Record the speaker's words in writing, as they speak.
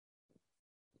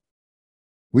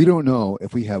We don't know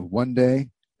if we have 1 day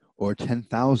or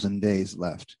 10,000 days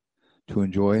left to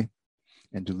enjoy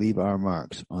and to leave our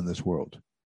marks on this world.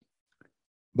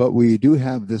 But we do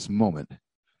have this moment,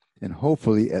 and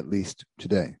hopefully at least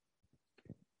today.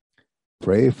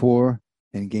 Pray for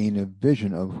and gain a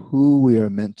vision of who we are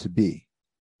meant to be.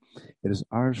 It is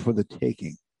ours for the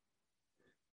taking,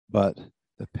 but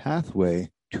the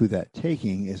pathway to that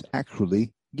taking is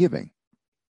actually giving.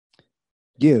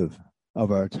 Give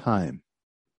of our time,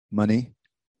 money,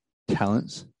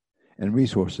 talents, and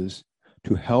resources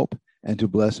to help and to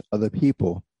bless other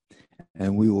people,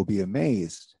 and we will be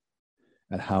amazed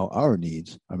at how our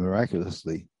needs are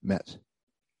miraculously met.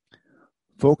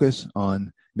 Focus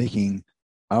on making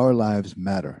our lives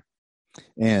matter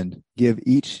and give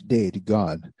each day to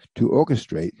God to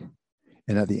orchestrate,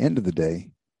 and at the end of the day,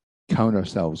 count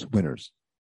ourselves winners.